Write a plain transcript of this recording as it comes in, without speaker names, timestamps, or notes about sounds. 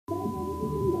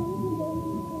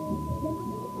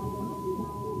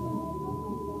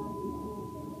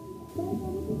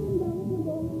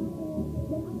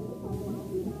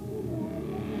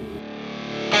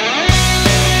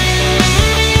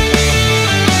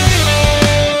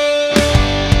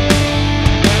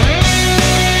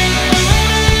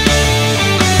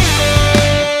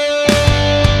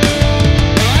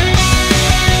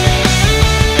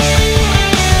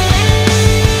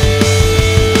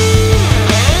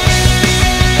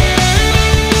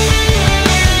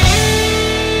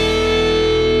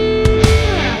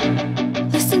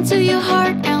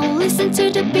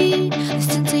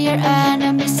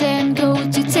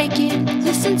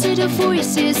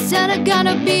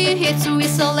it hits, we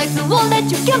select the wall that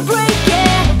you can break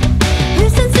it.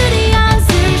 Listen to the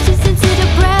answers, listen to the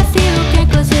breath. You can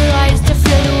close your eyes to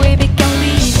feel the way we can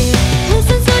leave it.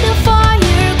 Listen to the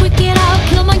fire, quick it out,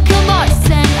 come on,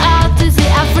 send out to see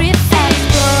everything.